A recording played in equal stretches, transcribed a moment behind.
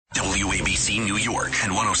WABC New York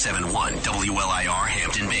and 107.1 WLIR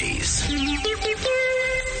Hampton Bays.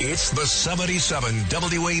 It's the 77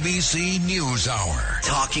 WABC News Hour.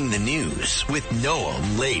 Talking the news with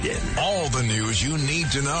Noam, Laden. All the news you need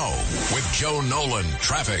to know with Joe Nolan,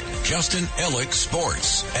 traffic, Justin Ellick,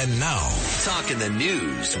 sports. And now, Talking the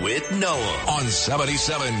news with Noam on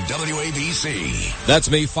 77 WABC. That's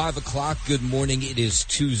me, 5 o'clock. Good morning. It is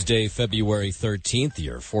Tuesday, February 13th.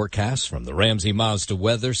 Your forecast from the Ramsey Mazda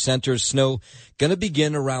Weather Center. Snow going to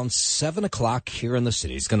begin around 7 o'clock here in the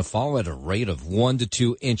city. It's going to fall at a rate of 1 to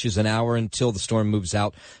 2 inches an hour until the storm moves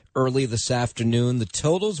out early this afternoon. The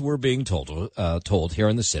totals we're being told here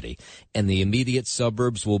in the city and the immediate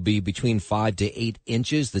suburbs will be between 5 to 8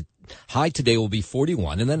 inches. The high today will be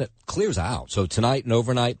 41, and then it clears out. So tonight and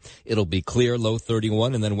overnight, it'll be clear, low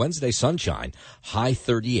 31, and then Wednesday, sunshine, high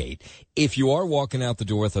 38. If you are walking out the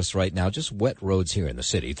door with us right now, just wet roads here in the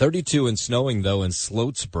city. 32 and snowing, though, in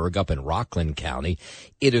Sloatsburg up in Rockland County.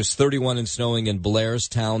 It is 31 and snowing in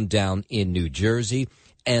Blairstown down in New Jersey.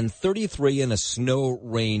 And 33 in a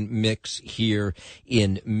snow-rain mix here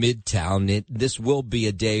in Midtown. This will be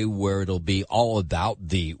a day where it'll be all about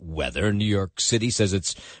the weather. New York City says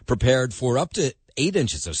it's prepared for up to 8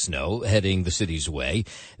 inches of snow heading the city's way.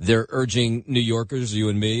 They're urging New Yorkers, you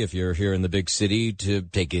and me, if you're here in the big city, to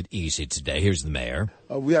take it easy today. Here's the mayor.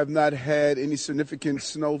 We have not had any significant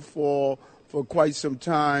snowfall for quite some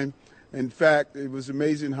time. In fact, it was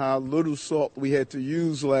amazing how little salt we had to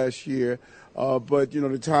use last year. But,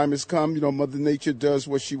 the time has come. Mother Nature does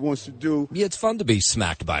what she wants to do. Yeah, it's fun to be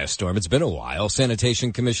smacked by a storm. It's been a while.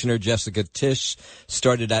 Sanitation Commissioner Jessica Tisch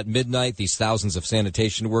started at midnight. These thousands of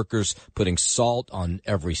sanitation workers putting salt on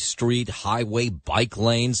every street, highway, bike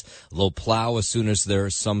lanes. They'll plow as soon as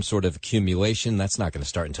there's some sort of accumulation. That's not going to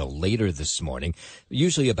start until later this morning.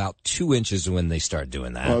 Usually about 2 inches when they start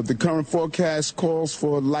doing that. The current forecast calls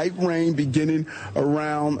for light rain beginning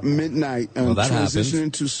around midnight. Well, that transitioning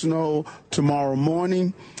happens. to snow tomorrow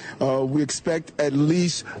morning. We expect at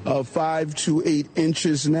least 5 to 8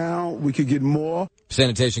 inches now. We could get more.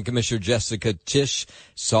 Sanitation Commissioner Jessica Tisch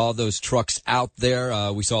saw those trucks out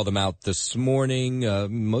there. We saw them out this morning,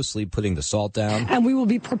 mostly putting the salt down. And we will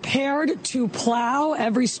be prepared to plow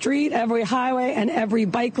every street, every highway, and every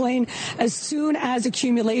bike lane as soon as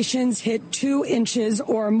accumulations hit 2 inches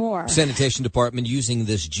or more. Sanitation Department using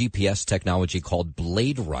this GPS technology called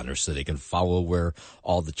Blade Runner so they can follow where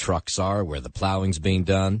all the trucks are, where the plowing's being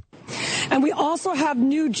done. And we also have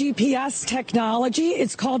new GPS technology.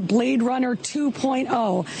 It's called Blade Runner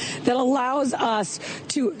 2.0 that allows us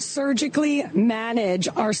to surgically manage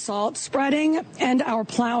our salt spreading and our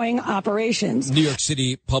plowing operations. New York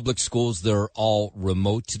City public schools, they're all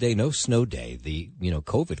remote today. No snow day.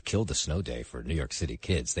 COVID killed the snow day for New York City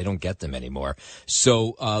kids. They don't get them anymore.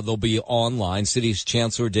 So they'll be online. City's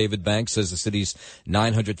Chancellor David Banks says the city's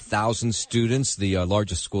 900,000 students, the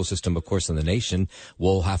largest school system, of course, in the nation,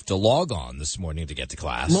 will have to log on this morning to get to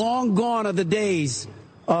class. Long gone are the days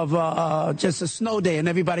of just a snow day and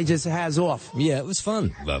everybody just has off. Yeah, it was fun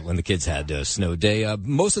when the kids had a snow day.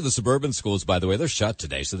 Most of the suburban schools, by the way, they're shut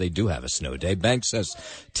today, so they do have a snow day. Banks says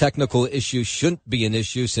technical issues shouldn't be an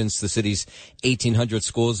issue since the city's 1,800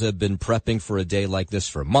 schools have been prepping for a day like this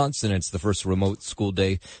for months, and it's the first remote school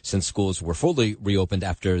day since schools were fully reopened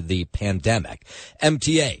after the pandemic.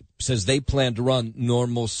 MTA says they plan to run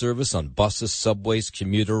normal service on buses, subways,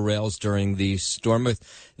 commuter rails during the storm,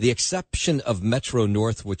 with the exception of Metro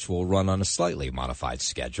North, which will run on a slightly modified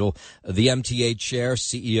schedule. The MTA chair,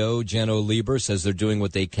 CEO Jano Lieber, says they're doing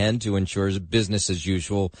what they can to ensure business as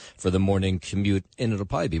usual for the morning commute, and it'll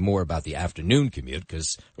probably be more about the afternoon commute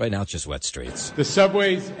because right now it's just wet streets. The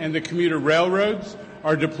subways and the commuter railroads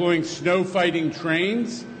are deploying snow-fighting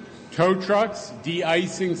trains, tow trucks,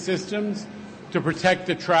 de-icing systems, to protect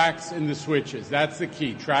the tracks and the switches. That's the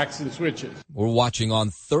key, tracks and switches. We're watching on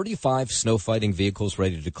 35 snow fighting vehicles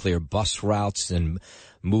ready to clear bus routes and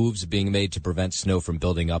moves being made to prevent snow from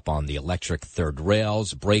building up on the electric third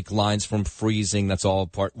rails, brake lines from freezing. That's all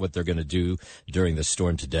part what they're going to do during the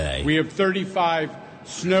storm today. We have 35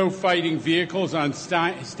 snow fighting vehicles on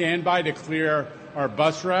standby to clear our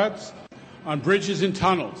bus routes. On bridges and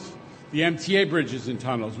tunnels, the MTA bridges and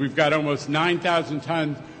tunnels, we've got almost 9,000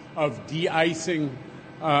 tons of de-icing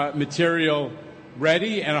material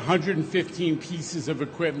ready and 115 pieces of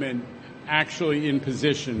equipment actually in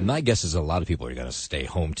position. My guess is a lot of people are going to stay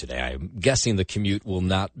home today. I'm guessing the commute will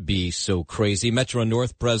not be so crazy. Metro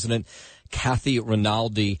North President Kathy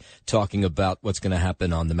Rinaldi talking about what's going to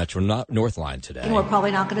happen on the Metro North line today. We're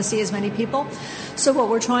probably not going to see as many people. So what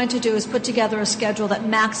we're trying to do is put together a schedule that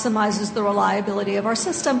maximizes the reliability of our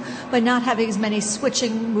system by not having as many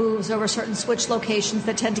switching moves over certain switch locations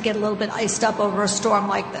that tend to get a little bit iced up over a storm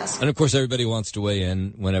like this. And, of course, everybody wants to weigh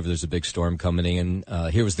in whenever there's a big storm coming in.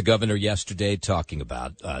 Here was the governor yesterday talking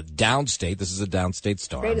about downstate. This is a downstate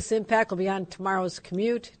storm. Greatest impact will be on tomorrow's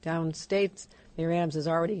commute. Downstate, Mayor Adams has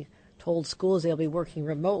already told schools they'll be working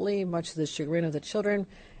remotely, much to the chagrin of the children.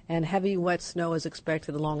 And heavy, wet snow is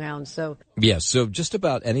expected in Long Island. So just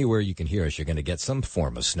about anywhere you can hear us, you're going to get some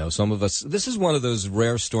form of snow. Some of us, this is one of those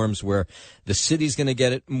rare storms where the city's going to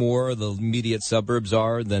get it more, the immediate suburbs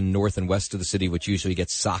are, than north and west of the city, which usually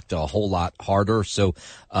gets socked a whole lot harder. So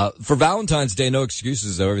for Valentine's Day, no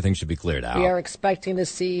excuses, though. Everything should be cleared out. We are expecting to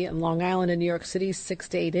see in Long Island and New York City 6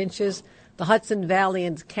 to 8 inches. The Hudson Valley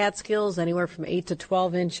and Catskills, anywhere from 8 to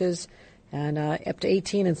 12 inches. And up to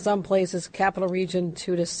 18 in some places. Capital Region,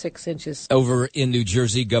 2 to 6 inches. Over in New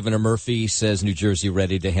Jersey, Governor Murphy says New Jersey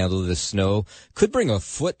ready to handle this snow. Could bring a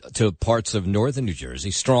foot to parts of northern New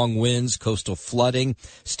Jersey. Strong winds, coastal flooding.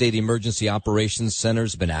 State emergency operations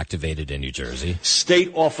centers been activated in New Jersey.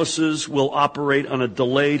 State offices will operate on a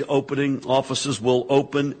delayed opening. Offices will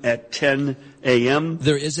open at 10 a.m.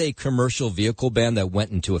 There is a commercial vehicle ban that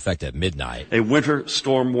went into effect at midnight. A winter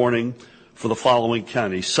storm warning for the following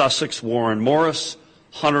counties: Sussex, Warren, Morris,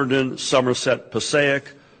 Hunterdon, Somerset, Passaic,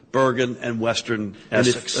 Bergen, and Western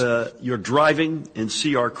Essex. And if you're driving and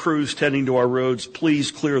see our crews tending to our roads, please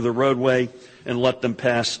clear the roadway and let them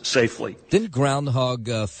pass safely. Didn't Groundhog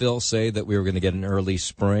Phil say that we were going to get an early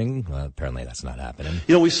spring? Apparently that's not happening.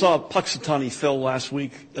 You know, we saw Puxatawny Phil last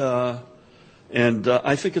week, and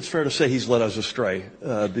I think it's fair to say he's led us astray,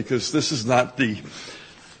 because this is not the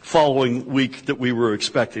following week that we were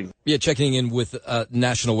expecting. Yeah, checking in with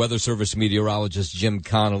National Weather Service meteorologist Jim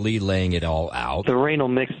Connolly, laying it all out. The rain will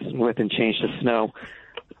mix with and change to snow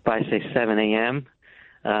by, say, 7 a.m.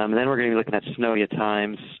 And then we're going to be looking at snowy at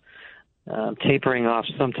times, tapering off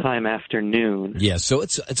sometime after noon. Yeah, so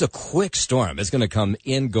it's a quick storm. It's going to come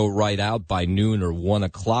in, go right out by noon or 1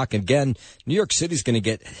 o'clock. Again, New York City's going to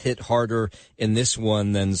get hit harder in this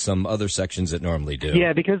one than some other sections that normally do.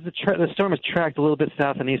 Yeah, because the storm is tracked a little bit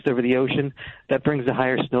south and east over the ocean. That brings the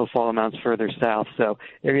higher snowfall amounts further south. So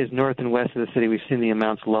areas north and west of the city, we've seen the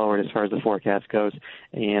amounts lowered as far as the forecast goes,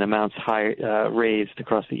 and amounts high raised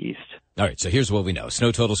across the east. All right, so here's what we know.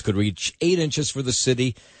 Snow totals could reach 8 inches for the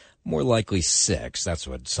city. More likely 6. That's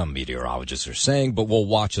what some meteorologists are saying, but we'll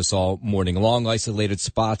watch us all morning long. Isolated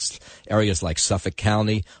spots, areas like Suffolk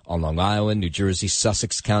County on Long Island, New Jersey,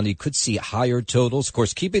 Sussex County could see higher totals. Of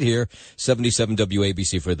course, keep it here. 77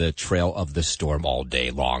 WABC for the trail of the storm all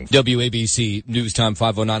day long. WABC News Time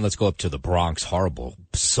 5:09. Let's go up to the Bronx. Horrible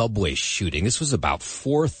subway shooting. This was about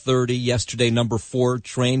 4:30 yesterday. Number 4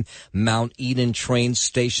 train, Mount Eden train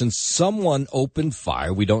station. Someone opened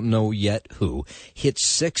fire. We don't know yet who. Hit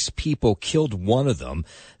 6 people, killed one of them.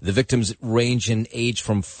 The victims range in age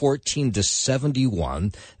from 14 to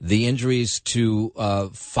 71. The injuries to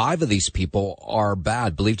 5 of these people are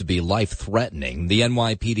bad, believed to be life-threatening. The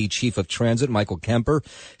NYPD Chief of Transit, Michael Kemper,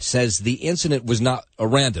 says the incident was not a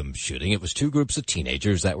random shooting. It was 2 groups of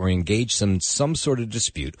teenagers that were engaged in some sort of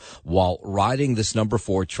dispute while riding this number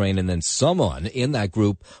 4 train, and then someone in that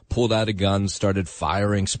group pulled out a gun, started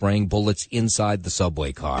firing, spraying bullets inside the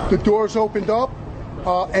subway car. The doors opened up.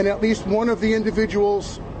 And at least one of the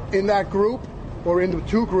individuals in that group, or in the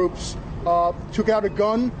 2 groups, took out a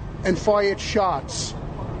gun and fired shots.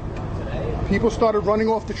 People started running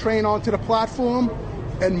off the train onto the platform,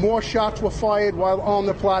 and more shots were fired while on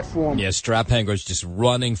the platform. Yeah, strap hangers just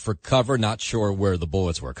running for cover, not sure where the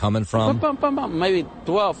bullets were coming from. Maybe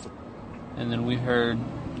 12. And then we heard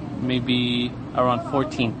maybe around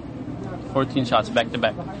 14 shots back to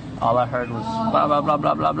back. All I heard was blah, blah, blah,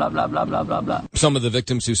 blah, blah, blah, blah, blah, blah, blah, blah. Some of the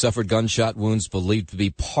victims who suffered gunshot wounds believed to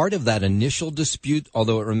be part of that initial dispute,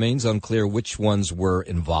 although it remains unclear which ones were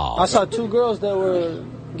involved. I saw 2 girls that were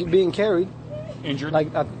being carried. Injured?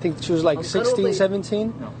 Like, I think she was like 16,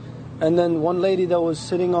 17. No. And then one lady that was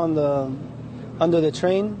sitting on under the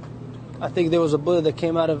train, I think there was a bullet that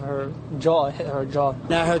came out of her jaw, hit her jaw.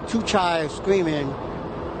 Now I heard 2 childs screaming,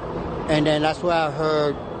 and then that's where I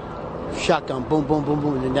heard shotgun, boom, boom, boom,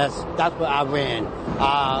 boom, and that's where I ran.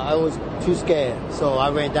 I was too scared, so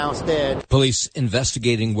I ran downstairs. Police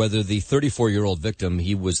investigating whether the 34-year-old victim,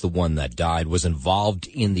 he was the one that died, was involved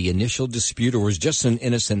in the initial dispute or was just an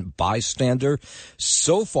innocent bystander.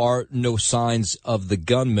 So far, no signs of the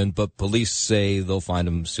gunman, but police say they'll find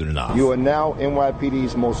him soon enough. You are now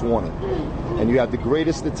NYPD's most wanted, and you have the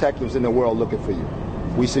greatest detectives in the world looking for you.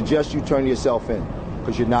 we suggest you turn yourself in,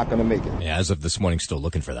 because you're not going to make it. Yeah, as of this morning, still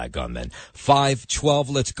looking for that gunman. 5:12,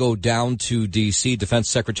 let's go down to D.C. Defense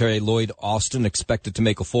Secretary Lloyd Austin expected to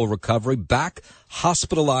make a full recovery, back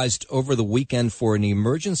hospitalized over the weekend for an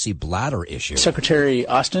emergency bladder issue. Secretary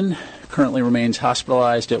Austin currently remains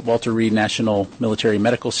hospitalized at Walter Reed National Military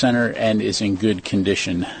Medical Center and is in good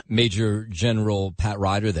condition. Major General Pat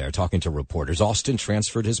Ryder there talking to reporters. Austin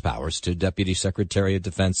transferred his powers to Deputy Secretary of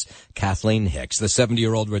Defense Kathleen Hicks. The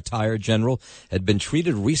 70-year-old retired general had been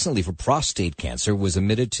treated recently for prostate cancer, was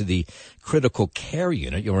admitted to the critical care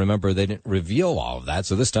unit. You'll remember they didn't reveal all of that,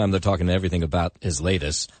 so this time they're talking everything about his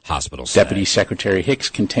latest hospital stay. Deputy Secretary Hicks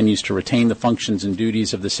continues to retain the functions and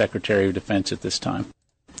duties of the Secretary of Defense at this time.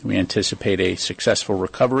 We anticipate a successful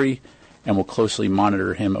recovery and will closely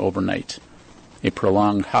monitor him overnight. A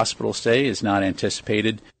prolonged hospital stay is not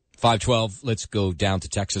anticipated. 5:12, let's go down to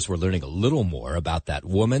Texas. We're learning a little more about that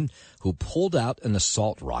woman who pulled out an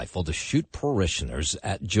assault rifle to shoot parishioners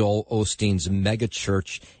at Joel Osteen's mega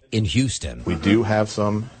church in Houston. We do have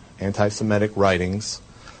some anti-Semitic writings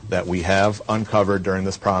that we have uncovered during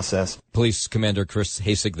this process. Police Commander Chris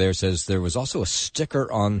Hasek there says there was also a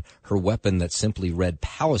sticker on her weapon that simply read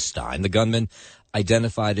Palestine. The gunman,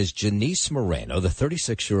 identified as Janice Moreno, the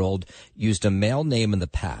 36-year-old, used a male name in the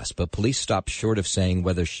past, but police stopped short of saying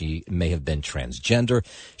whether she may have been transgender.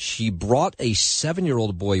 She brought a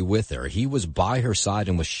 7-year-old boy with her. He was by her side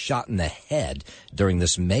and was shot in the head during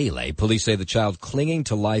this melee. Police say the child clinging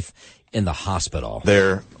to life in the hospital.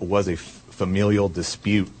 There was a familial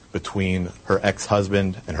dispute between her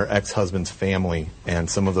ex-husband and her ex-husband's family, and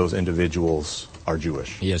some of those individuals are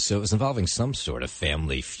Jewish. Yes, so it was involving some sort of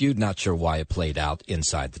family feud. Not sure why it played out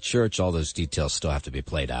inside the church. All those details still have to be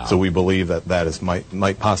played out. So we believe that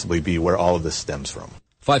might possibly be where all of this stems from.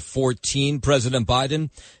 5:14, President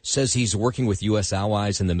Biden says he's working with U.S.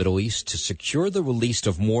 allies in the Middle East to secure the release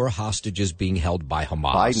of more hostages being held by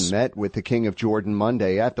Hamas. Biden met with the King of Jordan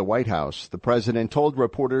Monday at the White House. The president told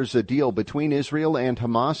reporters a deal between Israel and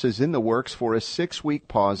Hamas is in the works for a 6-week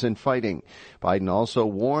pause in fighting. Biden also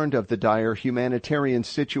warned of the dire humanitarian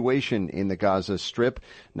situation in the Gaza Strip,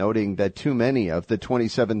 noting that too many of the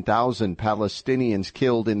 27,000 Palestinians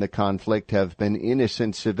killed in the conflict have been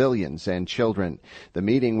innocent civilians and children.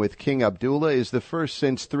 The meeting with King Abdullah is the first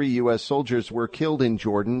since 3 U.S. soldiers were killed in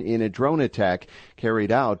Jordan in a drone attack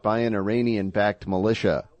carried out by an Iranian-backed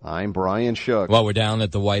militia. I'm Brian Shook. While we're down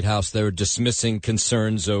at the White House, they're dismissing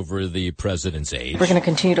concerns over the president's age. We're going to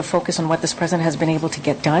continue to focus on what this president has been able to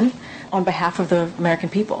get done on behalf of the American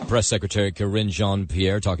people. Press Secretary Karine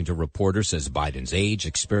Jean-Pierre, talking to reporters, says Biden's age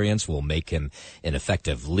experience will make him an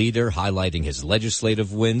effective leader, highlighting his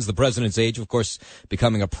legislative wins. The president's age, of course,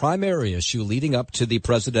 becoming a primary issue leading up to the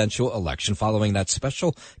presidential election, following that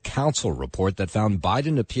special counsel report that found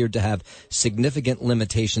Biden appeared to have significant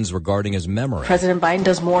limitations regarding his memory. President Biden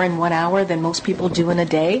does more in 1 hour than most people do in a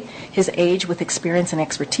day. His age with experience and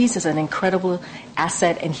expertise is an incredible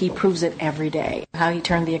asset, and he proves it every day. How he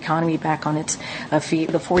turned the economy back on its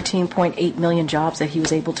feet, the 14.8 million jobs that he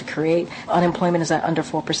was able to create. Unemployment is at under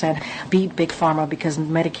 4%. Beat Big Pharma because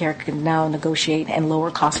Medicare can now negotiate and lower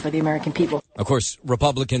costs for the American people. Of course,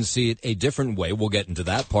 Republicans see it a different way. We'll get into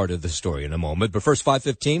that part of the story in a moment. But first,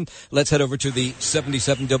 5:15, let's head over to the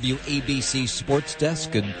 77 WABC Sports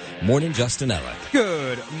Desk. Good morning, Justin Ellick.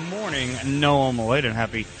 Good morning, Noam, Laden.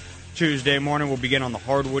 Happy Tuesday morning. We'll begin on the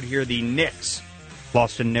hardwood here. The Knicks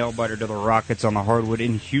lost a nail-biter to the Rockets on the hardwood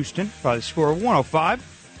in Houston by the score of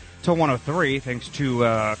 105-103, thanks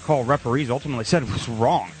to call referees ultimately said it was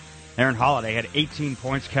wrong. Aaron Holiday had 18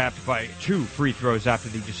 points, capped by 2 free throws after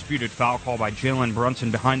the disputed foul call by Jalen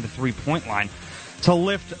Brunson behind the three-point line to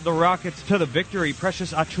lift the Rockets to the victory.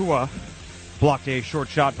 Precious Achiuwa blocked a short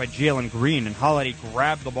shot by Jalen Green, and Holiday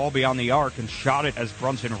grabbed the ball beyond the arc and shot it as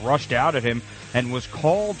Brunson rushed out at him and was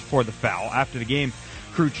called for the foul. After the game,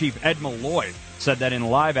 crew chief Ed Malloy said that in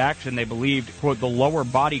live action they believed, quote, the lower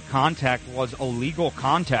body contact was illegal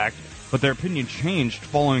contact, but their opinion changed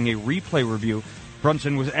following a replay review.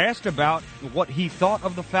 Brunson was asked about what he thought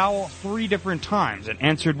of the foul 3 different times and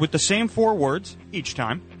answered with the same 4 words each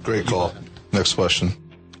time. Great call. Next question.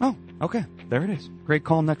 Oh, okay. There it is. Great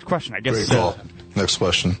call. Next question. I guess. Great call. Next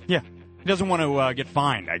question. Yeah. He doesn't want to get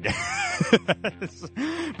fined, I guess.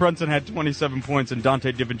 Brunson had 27 points and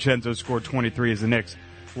Dante DiVincenzo scored 23 as the Knicks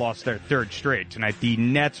lost their 3rd straight. Tonight, the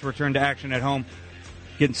Nets return to action at home,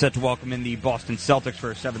 getting set to welcome in the Boston Celtics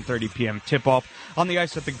for a 7:30 p.m. tip-off. On the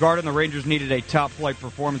ice at the Garden, the Rangers needed a top-flight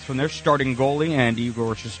performance from their starting goalie, and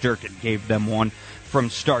Igor Shesterkin gave them one from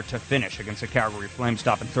start to finish against the Calgary Flames,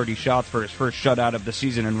 stopping 30 shots for his first shutout of the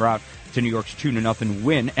season en route to New York's 2-0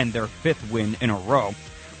 win and their 5th win in a row.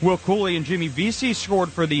 Will Cooley and Jimmy Vesey scored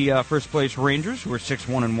for the first-place Rangers, who are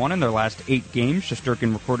 6-1-1 in their last 8 games.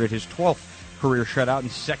 Shesterkin recorded his 12th career shutout and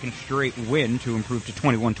second straight win to improve to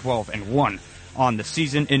 21-12-1 on the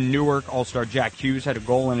season. In Newark, All-Star Jack Hughes had a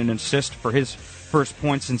goal and an assist for his first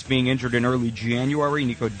point since being injured in early January.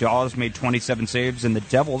 Nico Dawes made 27 saves, and the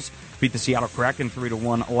Devils beat the Seattle Kraken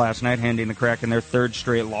 3-1 last night, handing the Kraken their third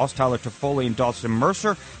straight loss. Tyler Toffoli and Dawson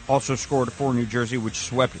Mercer also scored for New Jersey, which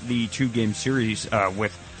swept the two-game season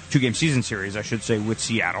series, with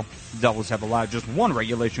Seattle. The Devils have allowed just one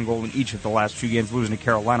regulation goal in each of the last 2 games, losing to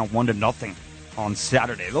Carolina 1-0 on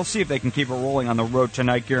Saturday. They'll see if they can keep it rolling on the road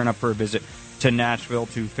tonight, gearing up for a visit to Nashville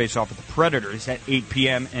to face off with the Predators at 8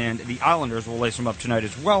 p.m., and the Islanders will lace them up tonight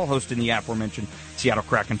as well, hosting the aforementioned Seattle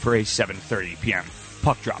Kraken for a 7:30 p.m.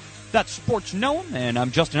 puck drop. That's Sports Noam, and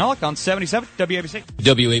I'm Justin Ellick on 77 WABC.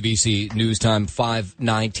 WABC News Time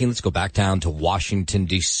 5:19. Let's go back down to Washington,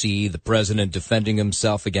 D.C. The president defending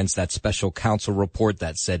himself against that special counsel report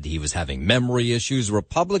that said he was having memory issues.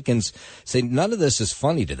 Republicans say none of this is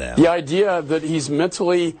funny to them. The idea that he's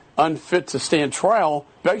mentally unfit to stand trial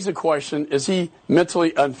begs the question, is he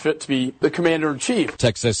mentally unfit to be the commander-in-chief?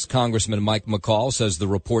 Texas Congressman Mike McCall says the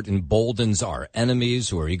report emboldens our enemies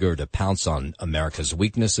who are eager to pounce on America's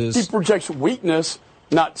weaknesses. He projects weakness,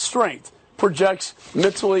 not strength. Projects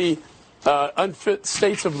mentally unfit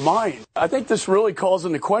states of mind. I think this really calls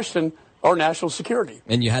into question our national security.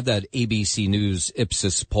 And you had that ABC News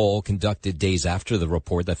Ipsos poll conducted days after the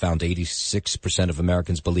report that found 86% of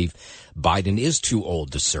Americans believe Biden is too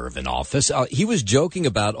old to serve in office. He was joking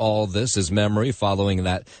about all this, his memory, following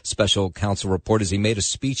that special counsel report as he made a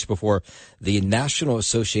speech before the National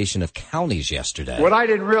Association of Counties yesterday. What I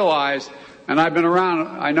didn't realize, and I've been around,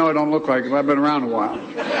 I know I don't look like it, but I've been around a while.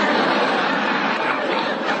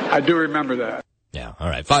 I do remember that. Yeah, all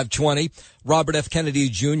right. 5:20, Robert F. Kennedy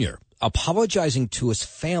Jr. apologizing to his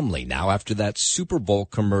family now after that Super Bowl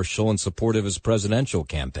commercial in support of his presidential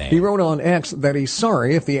campaign. He wrote on X that he's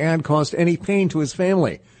sorry if the ad caused any pain to his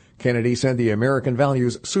family. Kennedy said the American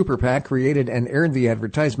Values Super PAC created and aired the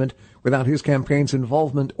advertisement without his campaign's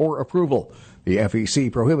involvement or approval. The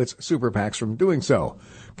FEC prohibits super PACs from doing so.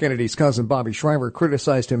 Kennedy's cousin Bobby Schreiber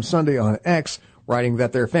criticized him Sunday on X, writing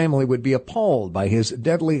that their family would be appalled by his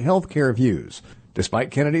deadly health care views.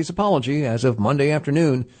 Despite Kennedy's apology, as of Monday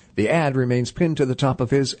afternoon, the ad remains pinned to the top of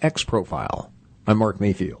his X profile. I'm Mark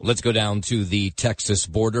Mayfield. Let's go down to the Texas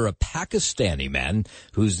border. A Pakistani man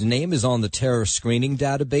whose name is on the terror screening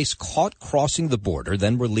database caught crossing the border,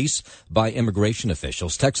 then released by immigration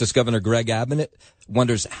officials. Texas Governor Greg Abbott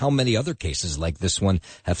wonders how many other cases like this one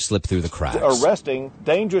have slipped through the cracks. Arresting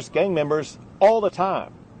dangerous gang members all the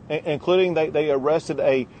time, including they arrested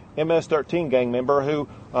a MS-13 gang member who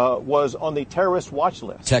was on the terrorist watch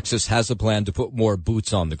list. Texas has a plan to put more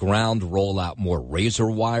boots on the ground, roll out more razor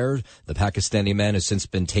wire. The Pakistani man has since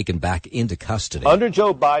been taken back into custody. Under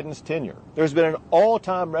Joe Biden's tenure, there's been an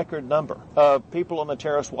all-time record number of people on the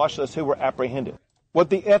terrorist watch list who were apprehended. What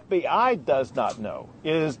the FBI does not know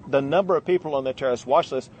is the number of people on the terrorist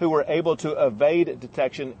watch list who were able to evade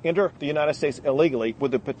detection, enter the United States illegally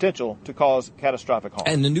with the potential to cause catastrophic harm.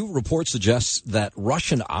 And the new report suggests that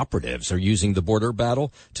Russian operatives are using the border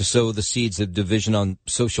battle to sow the seeds of division on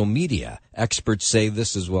social media. Experts say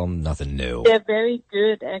this is, well, nothing new. They're very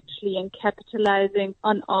good, actually, in capitalizing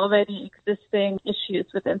on already existing issues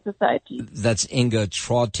within society. That's Inga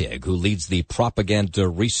Trotig, who leads the Propaganda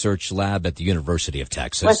Research Lab at the University of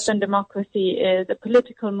Texas. Western democracy is a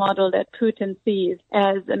political model that Putin sees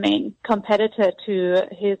as the main competitor to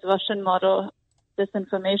his Russian model.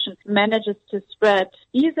 Disinformation manages to spread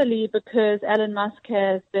easily because Elon Musk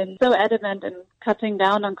has been so adamant in cutting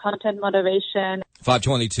down on content moderation.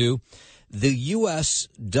 522. The U.S.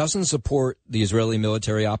 doesn't support the Israeli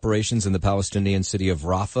military operations in the Palestinian city of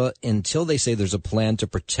Rafah until they say there's a plan to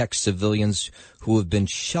protect civilians who have been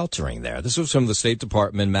sheltering there. This was from the State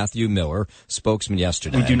Department, Matthew Miller, spokesman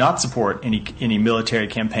yesterday. We do not support any military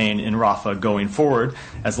campaign in Rafah going forward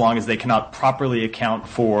as long as they cannot properly account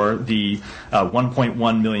for the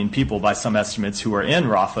 1.1 million people, by some estimates, who are in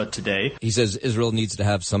Rafah today. He says Israel needs to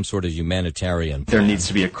have some sort of humanitarian plan. There needs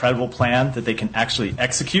to be a credible plan that they can actually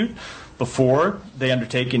execute before they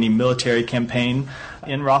undertake any military campaign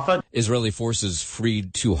in Rafah. Israeli forces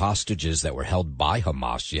freed 2 hostages that were held by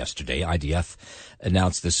Hamas yesterday. IDF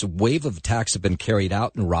announced this wave of attacks have been carried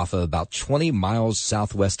out in Rafah, about 20 miles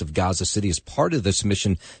southwest of Gaza City, as part of this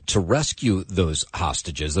mission to rescue those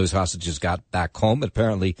hostages. Those hostages got back home.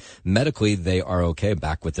 Apparently, medically, they are okay,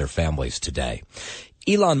 back with their families today.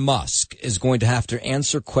 Elon Musk is going to have to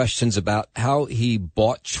answer questions about how he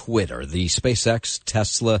bought Twitter. The SpaceX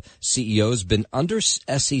Tesla CEO has been under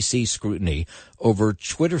SEC scrutiny over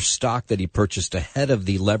Twitter stock that he purchased ahead of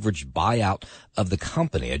the leveraged buyout of the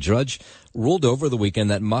company. A judge ruled over the weekend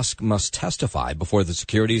that Musk must testify before the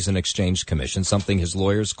Securities and Exchange Commission, something his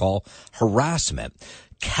lawyers call harassment.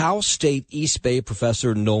 Cal State East Bay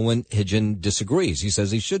professor Noam disagrees. He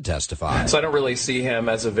says he should testify. So I don't really see him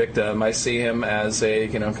as a victim. I see him as a,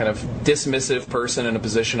 kind of dismissive person in a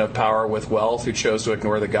position of power with wealth who chose to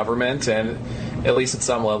ignore the government, and at least at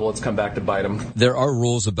some level it's come back to bite him. There are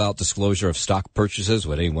rules about disclosure of stock purchases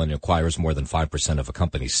when anyone acquires more than 5% of a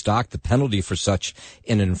company's stock. The penalty for such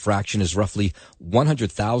an infraction is roughly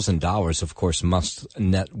 $100,000. Of course, Musk's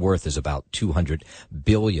net worth is about $200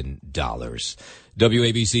 billion.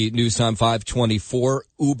 WABC News Time 524.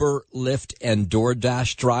 Uber, Lyft, and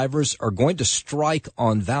DoorDash drivers are going to strike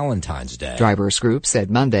on Valentine's Day. Drivers group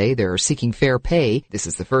said Monday they're seeking fair pay. This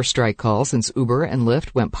is the first strike call since Uber and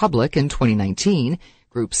Lyft went public in 2019.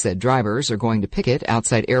 Groups said drivers are going to picket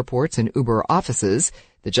outside airports and Uber offices.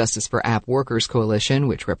 The Justice for App Workers Coalition,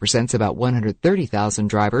 which represents about 130,000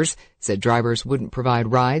 drivers, said drivers wouldn't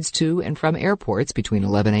provide rides to and from airports between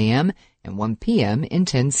 11 a.m. and 1 p.m. in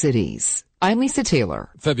 10 cities. I'm Lisa Taylor.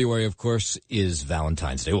 February, of course, is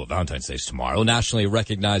Valentine's Day. Well, Valentine's Day is tomorrow. Nationally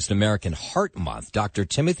recognized American Heart Month. Dr.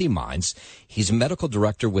 Timothy Mines, he's a medical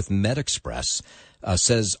director with MedExpress,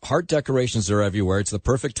 says heart decorations are everywhere. It's the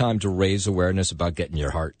perfect time to raise awareness about getting your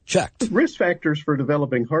heart checked. Risk factors for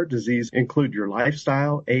developing heart disease include your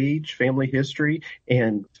lifestyle, age, family history,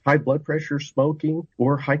 and high blood pressure, smoking,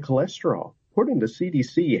 or high cholesterol. According to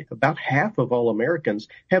CDC, about half of all Americans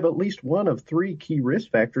have at least one of three key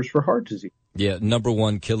risk factors for heart disease. Yeah, number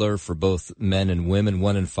one killer for both men and women.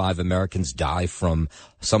 1 in 5 Americans die from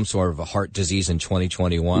some sort of a heart disease in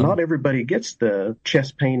 2021. Not everybody gets the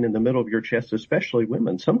chest pain in the middle of your chest, especially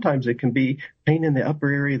women. Sometimes it can be pain in the upper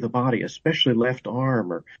area of the body, especially left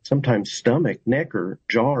arm, or sometimes stomach, neck, or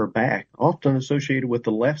jaw, or back, often associated with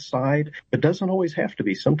the left side, but doesn't always have to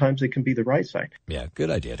be. Sometimes it can be the right side. Yeah,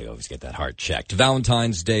 good idea to always get that heart checked.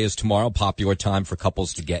 Valentine's Day is tomorrow, popular time for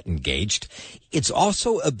couples to get engaged. It's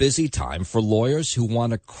also a busy time for lawyers who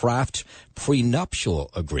want to craft prenuptial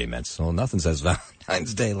agreements. Well, nothing says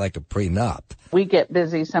Valentine's Day like a prenup. We get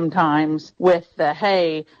busy sometimes with the,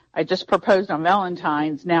 hey, I just proposed on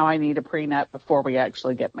Valentine's, now I need a prenup before we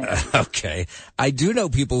actually get married. Okay. I do know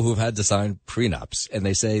people who've had to sign prenups, and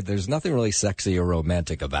they say there's nothing really sexy or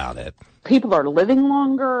romantic about it. People are living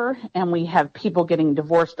longer, and we have people getting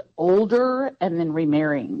divorced older and then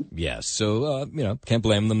remarrying. Yes, so, can't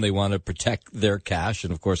blame them. They want to protect their cash,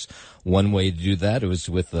 and of course, one way to do that is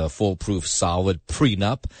with a foolproof, solid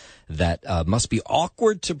prenup that must be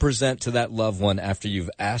awkward to present to that loved one after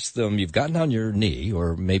you've asked them, you've gotten on your knee,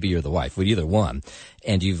 or maybe you're the wife, but either one,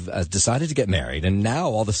 and you've decided to get married, and now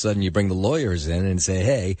all of a sudden you bring the lawyers in and say,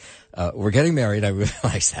 hey, we're getting married, I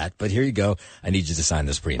realize that, but here you go, I need you to sign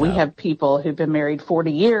this prenup. We have people who've been married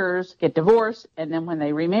 40 years, get divorced, and then when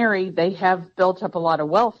they remarry, they have built up a lot of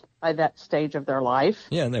wealth by that stage of their life.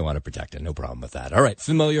 Yeah, and they want to protect it, no problem with that. All right,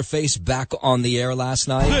 familiar face back on the air last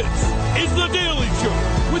night. This is The Daily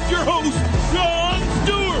Show with your host, Jon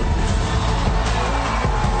Stewart.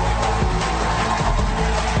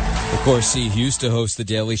 Of course, he used to host The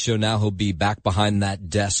Daily Show. Now he'll be back behind that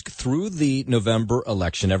desk through the November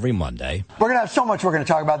election every Monday. We're going to have so much we're going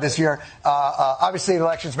to talk about this year. Obviously, the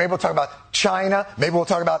elections. Maybe we'll talk about China. Maybe we'll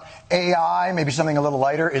talk about AI. Maybe something a little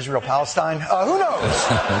lighter, Israel-Palestine. Who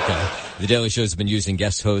knows? Okay. The Daily Show has been using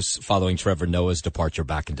guest hosts following Trevor Noah's departure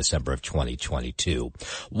back in December of 2022.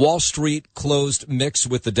 Wall Street closed mixed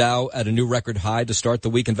with the Dow at a new record high to start the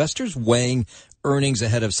week. Investors weighing earnings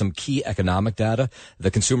ahead of some key economic data.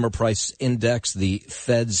 The consumer price index, the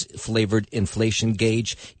Fed's flavored inflation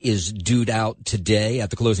gauge, is due out today.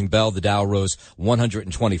 At the closing bell, the Dow rose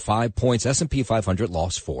 125 points. S&P 500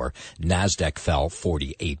 lost 4. NASDAQ fell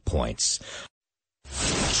 48 points.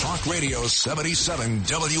 Talk Radio 77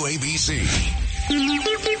 WABC.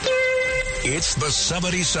 It's the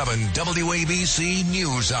 77 WABC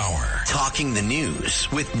News Hour. Talking the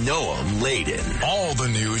news with Noam, Laden. All the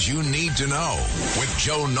news you need to know with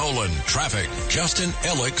Joe Nolan, traffic, Justin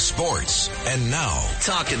Ellick, sports. And now,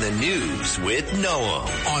 Talking the news with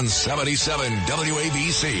Noam on 77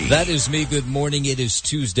 WABC. That is me. Good morning. It is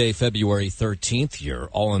Tuesday, February 13th. Your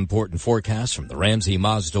all-important forecast from the Ramsey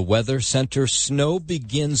Mazda Weather Center. Snow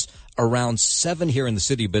begins around 7 here in the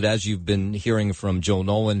city, but as you've been hearing from Joe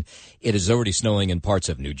Nolan, it is already snowing in parts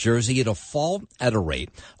of New Jersey. It'll fall at a rate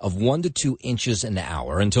of 1 to 2 inches an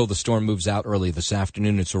hour until the storm moves out early this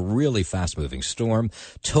afternoon. It's a really fast-moving storm.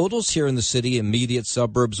 Totals here in the city, immediate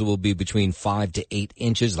suburbs, will be between 5 to 8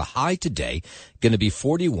 inches. The high today going to be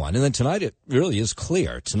 41, and then tonight it really is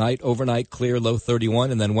clear. Tonight, overnight, clear, low 31,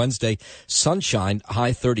 and then Wednesday, sunshine,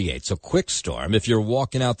 high 38. So quick storm. If you're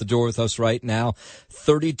walking out the door with us right now,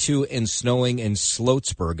 32 and snowing in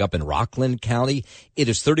Sloatsburg up in Rockland County. It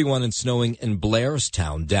is 31 and snowing in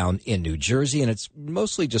Blairstown down in New Jersey, and it's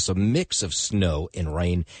mostly just a mix of snow and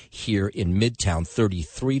rain here in Midtown,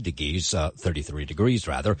 33 degrees.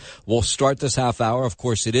 We'll start this half hour. Of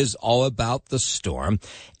course, it is all about the storm.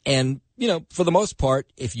 And, you know, for the most part,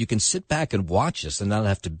 if you can sit back and watch us and not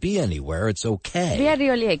have to be anywhere, it's okay. We are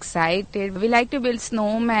really excited. We like to build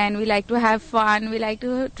snowmen. We like to have fun. We like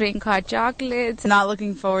to drink hot chocolates. Not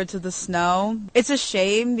looking forward to the snow. It's a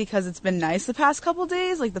shame because it's been nice the past couple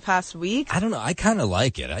days, like the past week. I don't know. I kind of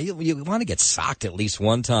like it. You want to get socked at least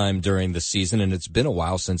one time during the season, and it's been a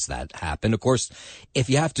while since that happened. Of course, if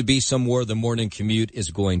you have to be somewhere, the morning commute is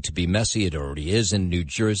going to be messy. It already is in New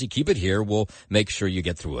Jersey. Keep it here. We'll make sure you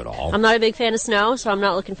get through it all. I'm not a big fan of snow, so I'm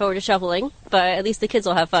not looking forward to shoveling, but at least the kids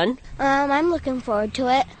will have fun. I'm looking forward to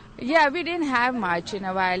it. Yeah, we didn't have much in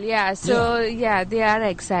a while. Yeah, so yeah, they are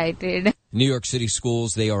excited. New York City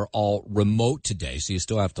schools, they are all remote today, so you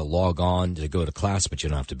still have to log on to go to class, but you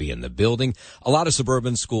don't have to be in the building. A lot of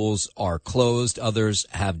suburban schools are closed. Others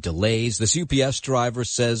have delays. This UPS driver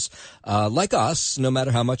says, like us, no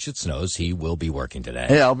matter how much it snows, he will be working today.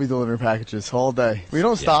 Hey, I'll be delivering packages all day. We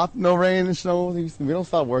don't stop. No rain and snow. We don't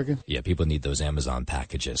stop working. Yeah, people need those Amazon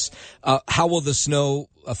packages. How will the snow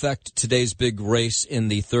affect today's big race in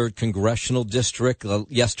the 3rd Congressional District?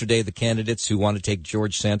 Yesterday, the candidates who want to take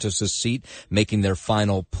George Santos' seat making their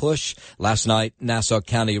final push. Last night, Nassau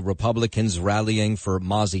County Republicans rallying for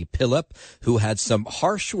Mazi Pilip, who had some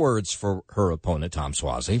harsh words for her opponent, Tom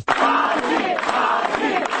Suozzi.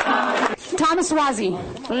 Thomas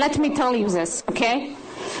Suozzi, let me tell you this, okay?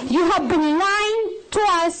 You have been lying to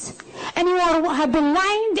us, and you have been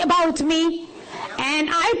lying about me, and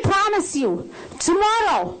I promise you,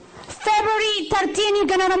 tomorrow, February 13, you're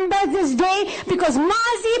going to remember this day because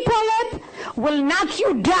Mazi Pilip will knock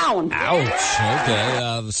you down. Ouch. Okay.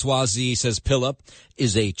 Suozzi says Pilip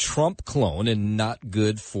is a Trump clone and not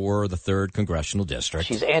good for the 3rd Congressional District.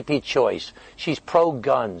 She's anti-choice. She's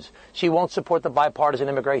pro-guns. She won't support the bipartisan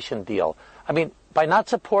immigration deal. I mean, by not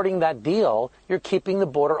supporting that deal, you're keeping the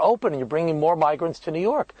border open and you're bringing more migrants to New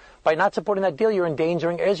York. By not supporting that deal, you're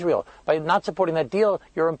endangering Israel. By not supporting that deal,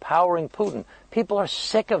 you're empowering Putin. People are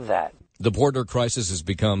sick of that. The border crisis has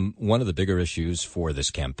become one of the bigger issues for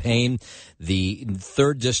this campaign. The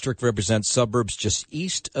 3rd District represents suburbs just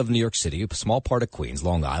east of New York City, a small part of Queens,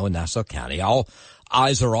 Long Island, Nassau County. All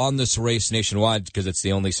eyes are on this race nationwide because it's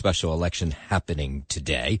the only special election happening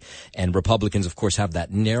today. And Republicans, of course, have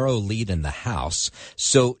that narrow lead in the House.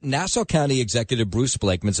 So Nassau County Executive Bruce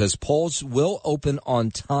Blakeman says polls will open on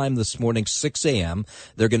time this morning, 6 a.m.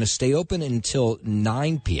 They're going to stay open until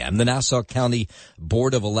 9 p.m. The Nassau County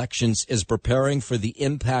Board of Elections is preparing for the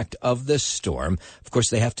impact of this storm. Of course,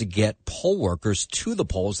 they have to get poll workers to the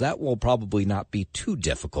polls. That will probably not be too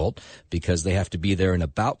difficult because they have to be there in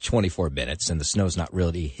about 24 minutes, and the snow's not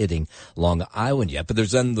really hitting Long Island yet. But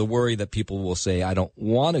there's then the worry that people will say, I don't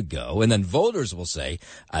want to go. And then voters will say,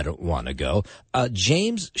 I don't want to go.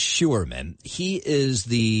 James Schuerman, he is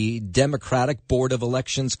the Democratic Board of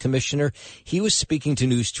Elections Commissioner. He was speaking to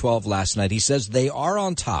News 12 last night. He says they are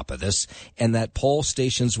on top of this and that poll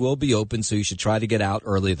stations will be open, so you should try to get out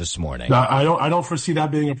early this morning. I don't foresee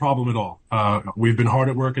that being a problem at all. We've been hard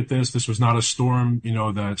at work at this. This was not a storm,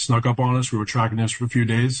 that snuck up on us. We were tracking this for a few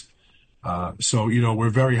days. So we're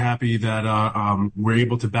very happy that we're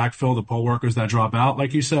able to backfill the poll workers that drop out.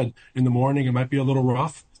 Like you said, in the morning, it might be a little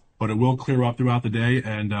rough, but it will clear up throughout the day,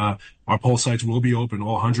 and our poll sites will be open.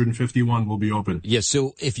 All 151 will be open. Yes,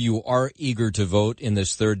 so if you are eager to vote in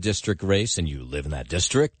this 3rd District race and you live in that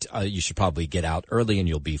district, you should probably get out early and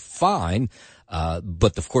you'll be fine.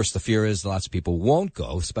 But of course, the fear is lots of people won't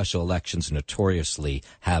go. Special elections notoriously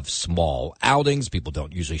have small outings. People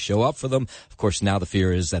don't usually show up for them. Of course, now the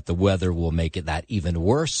fear is that the weather will make it that even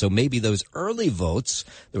worse. So maybe those early votes,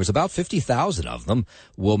 there was about 50,000 of them,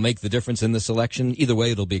 will make the difference in this election. Either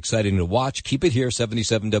way, it'll be exciting to watch. Keep it here,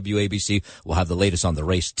 77 WABC. We'll have the latest on the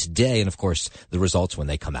race today. And of course, the results when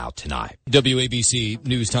they come out tonight. WABC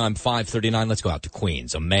News Time 5:39. Let's go out to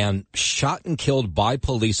Queens. A man shot and killed by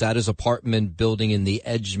police at his apartment building in the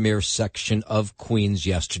Edgemere section of Queens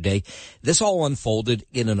yesterday. This all unfolded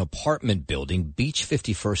in an apartment building, Beach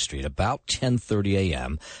 51st Street, about 10:30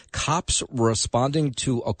 a.m. Cops were responding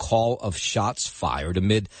to a call of shots fired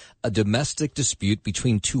amid a domestic dispute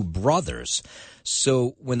between two brothers.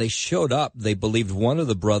 So when they showed up, they believed one of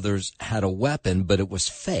the brothers had a weapon, but it was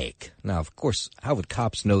fake. Now, of course, how would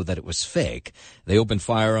cops know that it was fake? They opened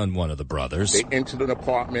fire on one of the brothers. They entered an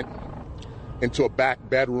apartment into a back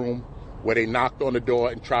bedroom where they knocked on the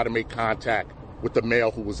door and tried to make contact with the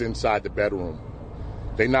male who was inside the bedroom.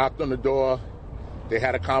 They knocked on the door. They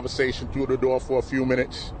had a conversation through the door for a few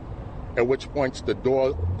minutes, at which point the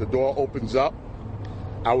door opens up.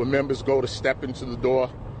 Our members go to step into the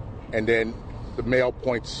door, and then the male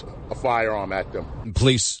points a firearm at them.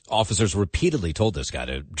 Police officers repeatedly told this guy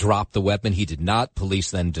to drop the weapon. He did not.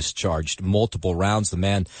 Police then discharged multiple rounds. The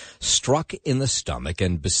man struck in the stomach,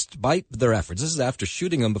 and despite their efforts, this is after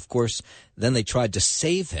shooting him, of course, then they tried to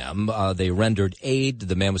save him. They rendered aid.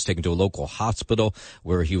 The man was taken to a local hospital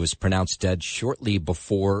where he was pronounced dead shortly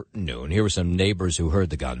before noon. Here were some neighbors who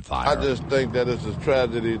heard the gunfire. I just think that it's a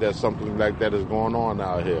tragedy that something like that is going on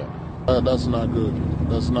out here. That's not good.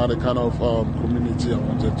 That's not the kind of community I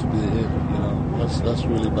wanted to be in. You know, that's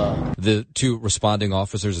really bad. The two responding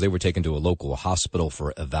officers, they were taken to a local hospital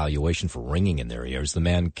for evaluation for ringing in their ears. The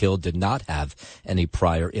man killed did not have any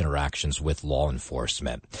prior interactions with law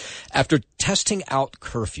enforcement. After testing out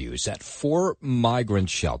curfews at 4 migrant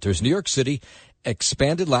shelters, New York City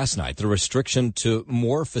expanded last night the restriction to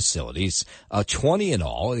more facilities, 20 in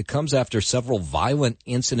all. It comes after several violent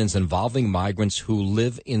incidents involving migrants who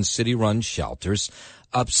live in city-run shelters.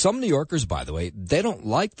 Some New Yorkers, by the way, they don't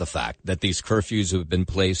like the fact that these curfews have been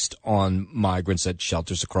placed on migrants at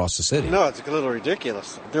shelters across the city. No, it's a little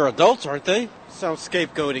ridiculous. They're adults, aren't they? Sounds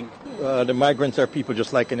scapegoating. The migrants are people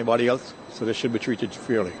just like anybody else, so they should be treated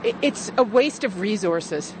fairly. It's a waste of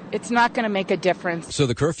resources. It's not going to make a difference. So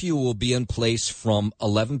the curfew will be in place from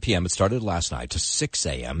 11 p.m. It started last night to 6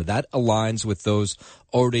 a.m. That aligns with those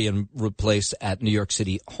already in place at New York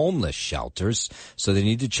City homeless shelters. So they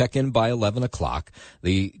need to check in by 11 o'clock.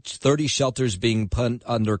 The 30 shelters being put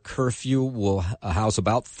under curfew will house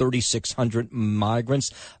about 3,600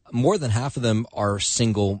 migrants. More than half of them are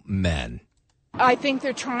single men. I think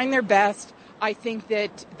they're trying their best. I think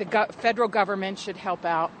that the federal government should help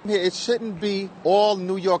out. It shouldn't be all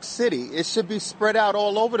New York City. It should be spread out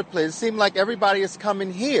all over the place. It seems like everybody is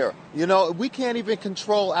coming here. You know, we can't even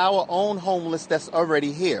control our own homeless that's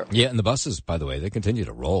already here. Yeah, and the buses, by the way, they continue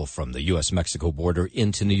to roll from the U.S.-Mexico border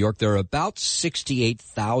into New York. There are about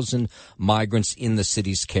 68,000 migrants in the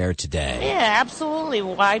city's care today. Yeah, absolutely.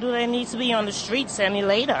 Why do they need to be on the streets any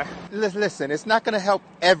later? Listen, it's not going to help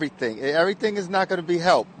everything. Everything is not going to be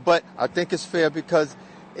helped. But I think it's fair because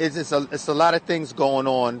it's a lot of things going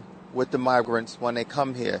on with the migrants when they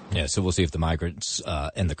come here. Yeah, so we'll see if the migrants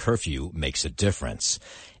and the curfew makes a difference.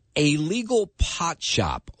 A legal pot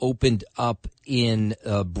shop opened up in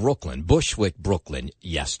Brooklyn, Bushwick, Brooklyn,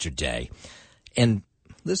 yesterday. And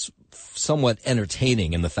this somewhat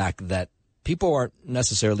entertaining in the fact that people aren't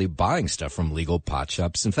necessarily buying stuff from legal pot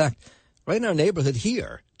shops. In fact, right in our neighborhood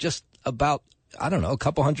here, just about, a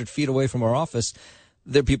couple hundred feet away from our office,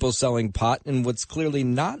 there are people selling pot in what's clearly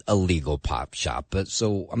not a legal pot shop. But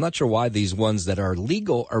so I'm not sure why these ones that are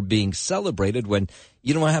legal are being celebrated when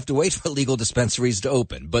you don't have to wait for legal dispensaries to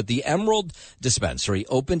open. But the Emerald Dispensary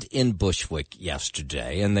opened in Bushwick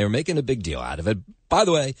yesterday, and they're making a big deal out of it. By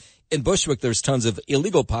the way, in Bushwick, there's tons of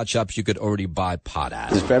illegal pot shops you could already buy pot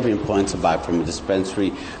at. It's very important to buy from a dispensary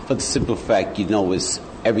for the simple fact,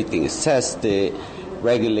 everything is tested,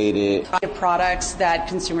 regulated. Products that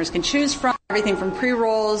consumers can choose from, everything from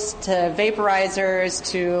pre-rolls to vaporizers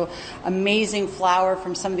to amazing flower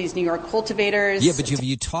from some of these New York cultivators. Yeah, but have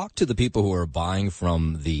you talked to the people who are buying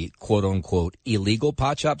from the quote-unquote illegal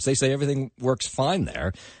pot shops? They say everything works fine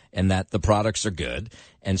there and that the products are good,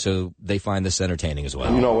 and so they find this entertaining as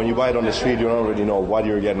well. When you buy it on the street, you don't already know what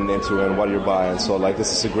you're getting into and what you're buying. So,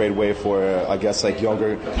 this is a great way for,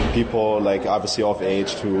 younger people, obviously off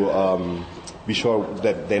age to be sure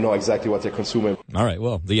that they know exactly what they're consuming. All right.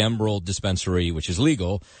 Well, the Emerald Dispensary, which is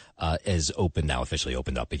legal, is open now, officially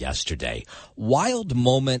opened up yesterday. Wild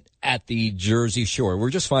moment at the Jersey Shore.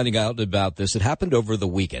 We're just finding out about this. It happened over the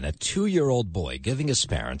weekend. A 2-year-old boy giving his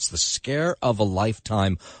parents the scare of a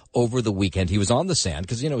lifetime over the weekend. He was on the sand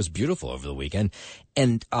because, it was beautiful over the weekend.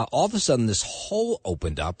 And all of a sudden, this hole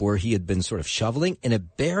opened up where he had been sort of shoveling, and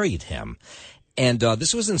it buried him. And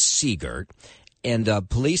this was in Seagirt. and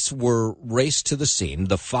police were raced to the scene.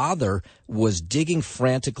 The father was digging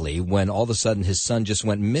frantically when all of a sudden his son just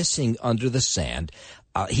went missing under the sand.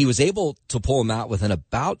 He was able to pull him out within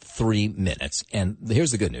about 3 minutes. And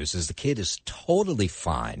here's the good news, is the kid is totally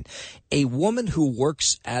fine. A woman who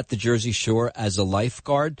works at the Jersey Shore as a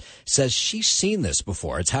lifeguard says she's seen this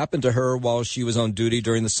before. It's happened to her while she was on duty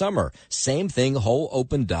during the summer. Same thing, hole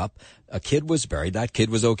opened up. A kid was buried. That kid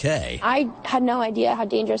was okay. I had no idea how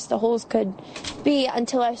dangerous the holes could be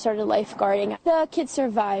until I started lifeguarding. The kid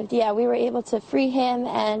survived. Yeah, we were able to free him,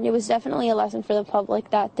 and it was definitely a lesson for the public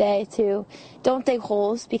that day to don't dig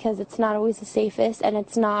holes because it's not always the safest, and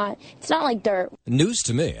it's not like dirt. News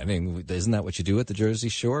to me. I mean, isn't that what you do at the Jersey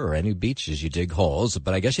Shore or any beaches? You dig holes,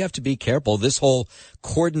 but I guess you have to be careful. This hole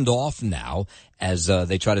cordoned off now as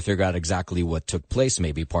they try to figure out exactly what took place.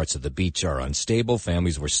 Maybe parts of the beach are unstable.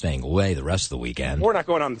 Families were staying away the rest of the weekend. We're not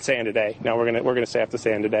going on the sand today. No, we're gonna stay off the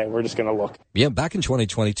sand today. We're just gonna look. Yeah, back in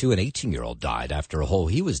 2022, an 18-year-old died after a hole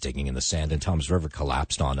he was digging in the sand in Toms River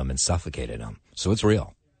collapsed on him and suffocated him. So it's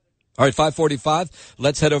real. All right, 5:45.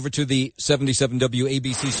 Let's head over to the 77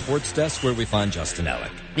 WABC Sports Desk where we find Justin Ellick.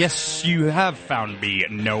 Yes, you have found me,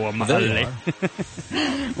 Noam. There you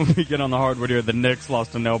are. When we get on the hardwood here, the Knicks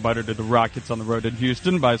lost a nail-biter to the Rockets on the road in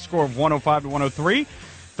Houston by a score of 105-103,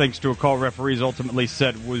 thanks to a call referees ultimately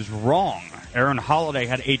said was wrong. Aaron Holiday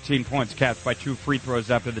had 18 points, capped by 2 free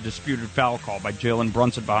throws after the disputed foul call by Jalen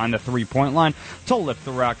Brunson behind the three-point line to lift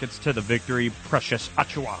the Rockets to the victory. Precious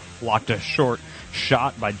Achiuwa blocked a short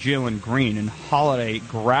shot by Jalen Green, and Holiday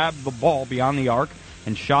grabbed the ball beyond the arc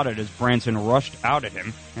and shot it as Branson rushed out at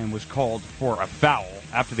him and was called for a foul.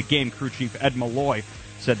 After the game, crew chief Ed Malloy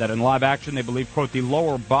said that in live action they believe, quote, the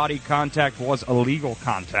lower body contact was illegal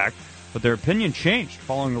contact, but their opinion changed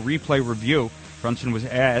following a replay review. Brunson was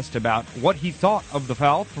asked about what he thought of the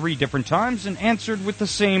foul 3 different times and answered with the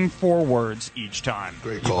same 4 words each time.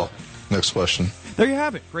 Great call. Next question. There you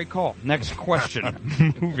have it. Great call. Next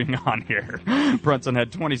question. Moving on here. Brunson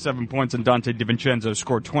had 27 points and Dante DiVincenzo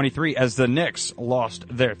scored 23 as the Knicks lost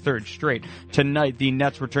their 3rd straight. Tonight, the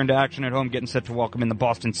Nets return to action at home, getting set to welcome in the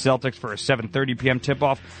Boston Celtics for a 7:30 p.m.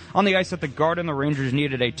 tip-off. On the ice at the Garden, the Rangers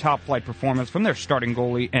needed a top-flight performance from their starting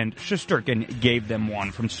goalie, and Shesterkin gave them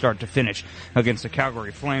one from start to finish against the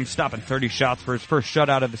Calgary Flames, stopping 30 shots for his first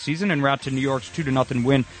shutout of the season en route to New York's 2-0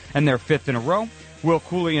 win and their 5th in a row. Will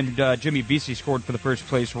Cooley and Jimmy Vesey scored for the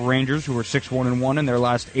first-place Rangers, who were 6-1-1 in their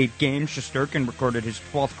last 8 games. Shesterkin recorded his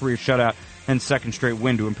 12th career shutout and 2nd straight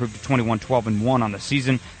win to improve to 21-12-1 on the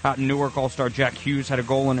season. Out in Newark, All-Star Jack Hughes had a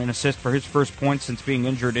goal and an assist for his first point since being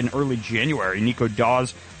injured in early January. Nico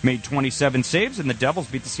Dawes made 27 saves, and the Devils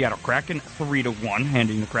beat the Seattle Kraken 3-1,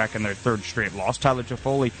 handing the Kraken their 3rd straight loss. Tyler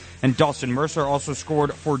Toffoli and Dawson Mercer also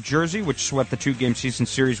scored for Jersey, which swept the 2-game season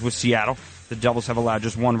series with Seattle. The Devils have allowed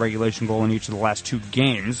just 1 regulation goal in each of the last 2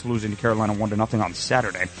 games, losing to Carolina 1-0 on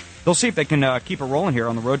Saturday. They'll see if they can keep it rolling here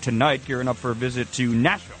on the road tonight, gearing up for a visit to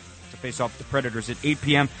Nashville to face off the Predators at 8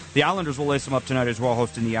 p.m. The Islanders will lace them up tonight as well,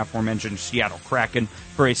 hosting the aforementioned Seattle Kraken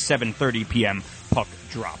for a 7:30 p.m. puck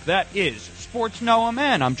drop. That is Sports Noam,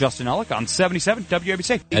 and I'm Justin Ellick on 77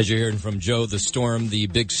 WABC. As you're hearing from Joe, the storm, the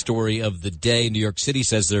big story of the day. New York City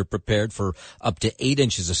says they're prepared for up to 8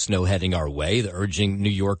 inches of snow heading our way. They're urging New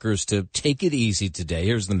Yorkers to take it easy today.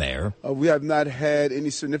 Here's the mayor. We have not had any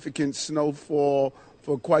significant snowfall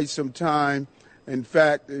for quite some time. In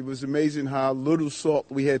fact, it was amazing how little salt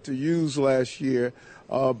we had to use last year.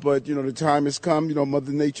 But, the time has come.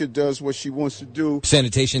 Mother Nature does what she wants to do.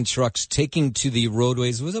 Sanitation trucks taking to the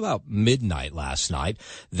roadways. It was about midnight last night.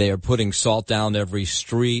 They are putting salt down every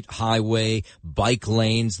street, highway, bike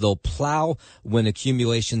lanes. They'll plow when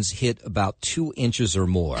accumulations hit about 2 inches or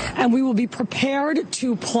more. And we will be prepared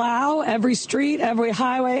to plow every street, every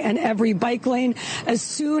highway, and every bike lane as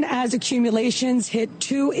soon as accumulations hit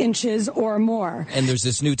 2 inches or more. And there's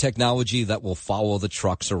this new technology that will follow the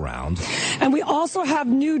trucks around. And we also have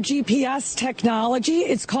new GPS technology.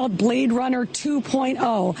 It's called Blade Runner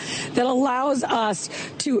 2.0 that allows us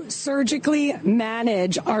to surgically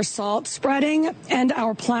manage our salt spreading and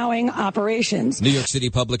our plowing operations. New York City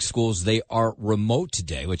Public Schools, they are remote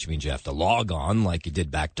today, which means you have to log on like you did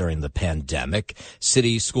back during the pandemic.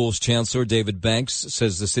 City Schools Chancellor David Banks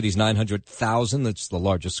says the city's 900,000, that's the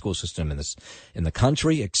largest school system in the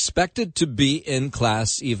country, expected to be in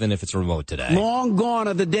class even if it's remote today. Long gone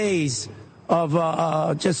are the days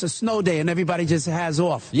of just a snow day and everybody just has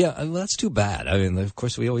off. Yeah, that's too bad. I mean, of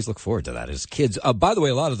course, we always look forward to that as kids. By the way,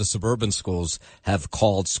 a lot of the suburban schools have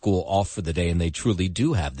called school off for the day, and they truly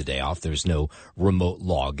do have the day off. There's no remote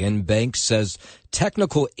login. Banks says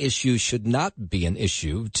technical issues should not be an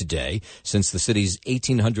issue today, since the city's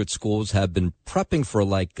 1,800 schools have been prepping for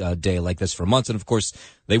a day like this for months. And, of course,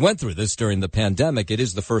 they went through this during the pandemic. It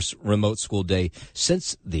is the first remote school day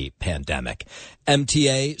since the pandemic.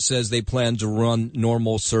 MTA says they plan to run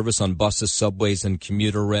normal service on buses, subways, and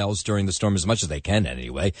commuter rails during the storm as much as they can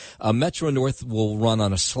anyway. Metro North will run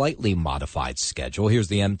on a slightly modified schedule. Here's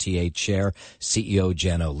the MTA chair, CEO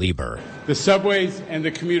Jano Lieber. The subways and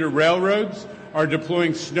the commuter railroads are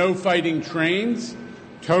deploying snow-fighting trains,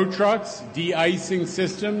 tow trucks, de-icing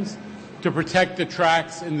systems to protect the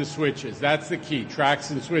tracks and the switches. That's the key,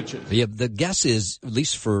 tracks and switches. Yeah, the guess is, at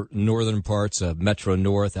least for northern parts of Metro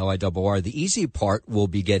North, LIRR, the easy part will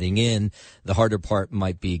be getting in. The harder part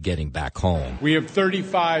might be getting back home. We have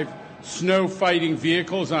 35 snow-fighting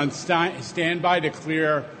vehicles on standby to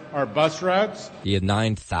clear our bus routes. You had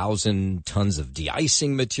 9,000 tons of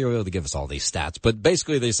de-icing material to give us all these stats. But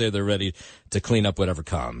basically they say they're ready to clean up whatever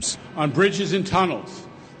comes. On bridges and tunnels,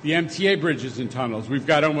 the MTA bridges and tunnels, we've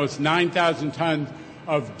got almost 9,000 tons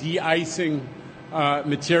of de-icing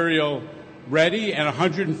material ready and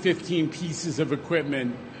 115 pieces of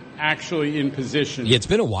equipment actually in position. Yeah, it's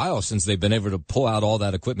been a while since they've been able to pull out all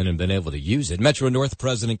that equipment and been able to use it. Metro North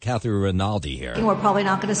President Kathy Rinaldi here. We're probably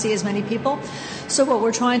not going to see as many people. So what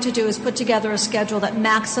we're trying to do is put together a schedule that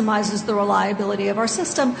maximizes the reliability of our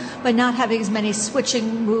system by not having as many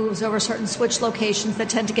switching moves over certain switch locations that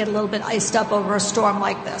tend to get a little bit iced up over a storm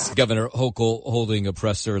like this. Governor Hochul holding a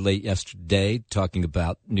presser late yesterday talking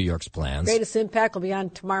about New York's plans. Greatest impact will be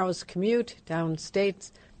on tomorrow's commute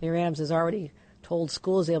downstate. Mayor Adams has already told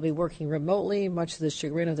schools they'll be working remotely, much to the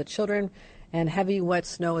chagrin of the children, and heavy wet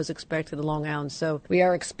snow is expected in Long Island. So we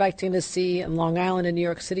are expecting to see in Long Island and New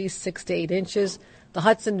York City 6 to 8 inches. The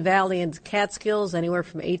Hudson Valley and Catskills anywhere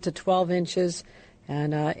from 8 to 12 inches,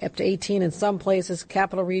 and up to 18 in some places.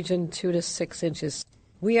 Capital Region 2 to 6 inches.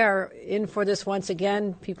 We are in for this once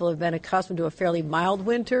again. People have been accustomed to a fairly mild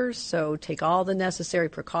winter, so take all the necessary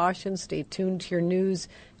precautions. Stay tuned to your news.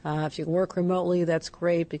 If you can work remotely, that's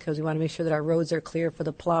great, because we want to make sure that our roads are clear for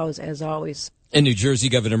the plows, as always. In New Jersey,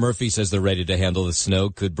 Governor Murphy says they're ready to handle the snow.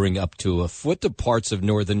 Could bring up to a foot to parts of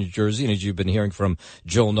northern New Jersey. And as you've been hearing from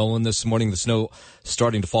Joel Nolan this morning, the snow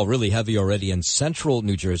starting to fall really heavy already in central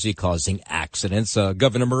New Jersey, causing accidents.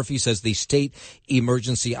 Governor Murphy says the State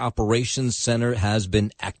Emergency Operations Center has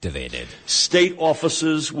been activated. State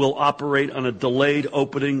offices will operate on a delayed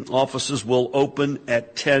opening. Offices will open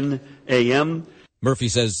at 10 a.m. Murphy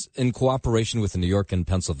says in cooperation with the New York and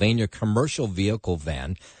Pennsylvania commercial vehicle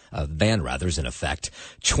van is in effect.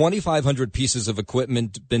 2,500 pieces of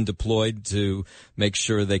equipment been deployed to make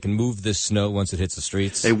sure they can move this snow once it hits the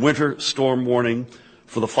streets. A winter storm warning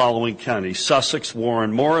for the following counties: Sussex,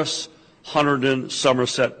 Warren, Morris, Hunterdon,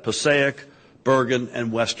 Somerset, Passaic, Bergen,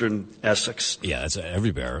 and Western Essex. Yeah, that's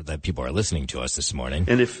everywhere that people are listening to us this morning.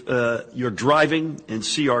 And if you're driving and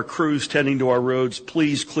see our crews tending to our roads,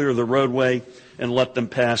 please clear the roadway and let them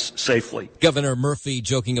pass safely. Governor Murphy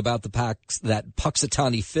joking about the packs that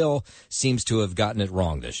Puxatawny Phil seems to have gotten it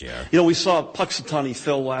wrong this year. You know, we saw Puxatawny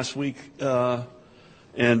Phil last week,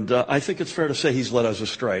 and I think it's fair to say he's led us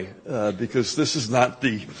astray, because this is not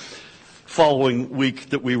the following week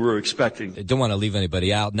that we were expecting. I don't want to leave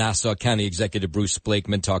anybody out. Nassau County Executive Bruce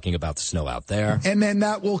Blakeman talking about the snow out there. And then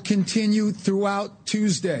that will continue throughout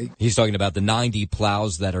Tuesday. He's talking about the 90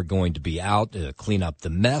 plows that are going to be out to clean up the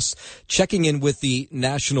mess. Checking in with the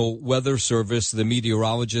National Weather Service, the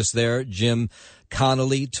meteorologist there, Jim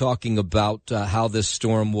Connolly, talking about how this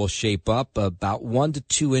storm will shape up. About 1 to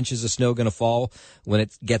 2 inches of snow going to fall when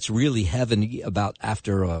it gets really heavy about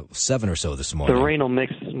after 7 or so this morning. The rain will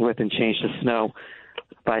mix with and change to snow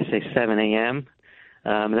by, say, 7 a.m.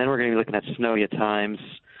 And then we're going to be looking at snowy at times,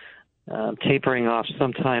 tapering off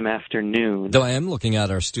sometime afternoon. Though I am looking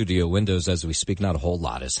out our studio windows as we speak, not a whole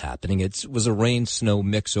lot is happening. It was a rain-snow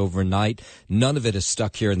mix overnight. None of it is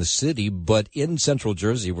stuck here in the city, but in central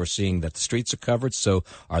Jersey, we're seeing that the streets are covered, so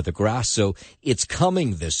are the grass. So it's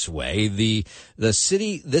coming this way. The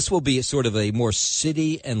city, this will be sort of a more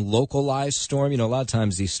city and localized storm. You know, a lot of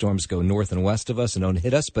times these storms go north and west of us and don't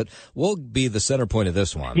hit us, but we'll be the center point of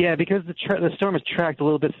this one. Yeah, because the storm is tracked a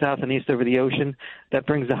little bit south and east over the ocean. That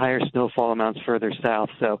brings the higher snowfall amounts further south.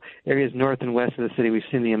 So areas north and west of the city, we've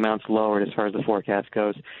seen the amounts lowered as far as the forecast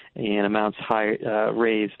goes, and amounts high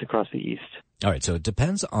raised across the east. All right, so it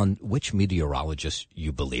depends on which meteorologist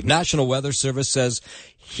you believe. National Weather Service says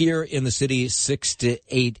here in the city 6 to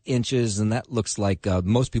 8 inches, and that looks like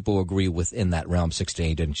most people agree within that realm. 6 to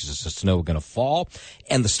 8 inches of snow going to fall,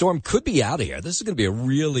 and the storm could be out of here. This is going to be a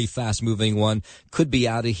really fast-moving one. Could be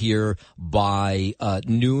out of here by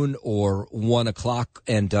noon or 1 o'clock,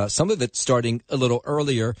 and some of it starting a little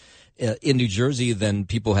earlier in New Jersey than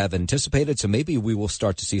people have anticipated. So maybe we will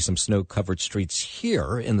start to see some snow-covered streets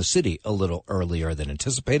here in the city a little earlier than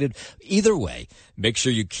anticipated. Either way, make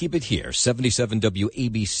sure you keep it here. 77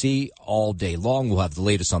 WABC all day long. We'll have the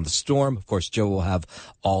latest on the storm. Of course, Joe will have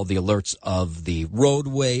all the alerts of the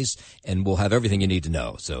roadways, and we'll have everything you need to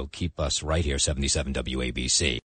know. So keep us right here, 77 WABC.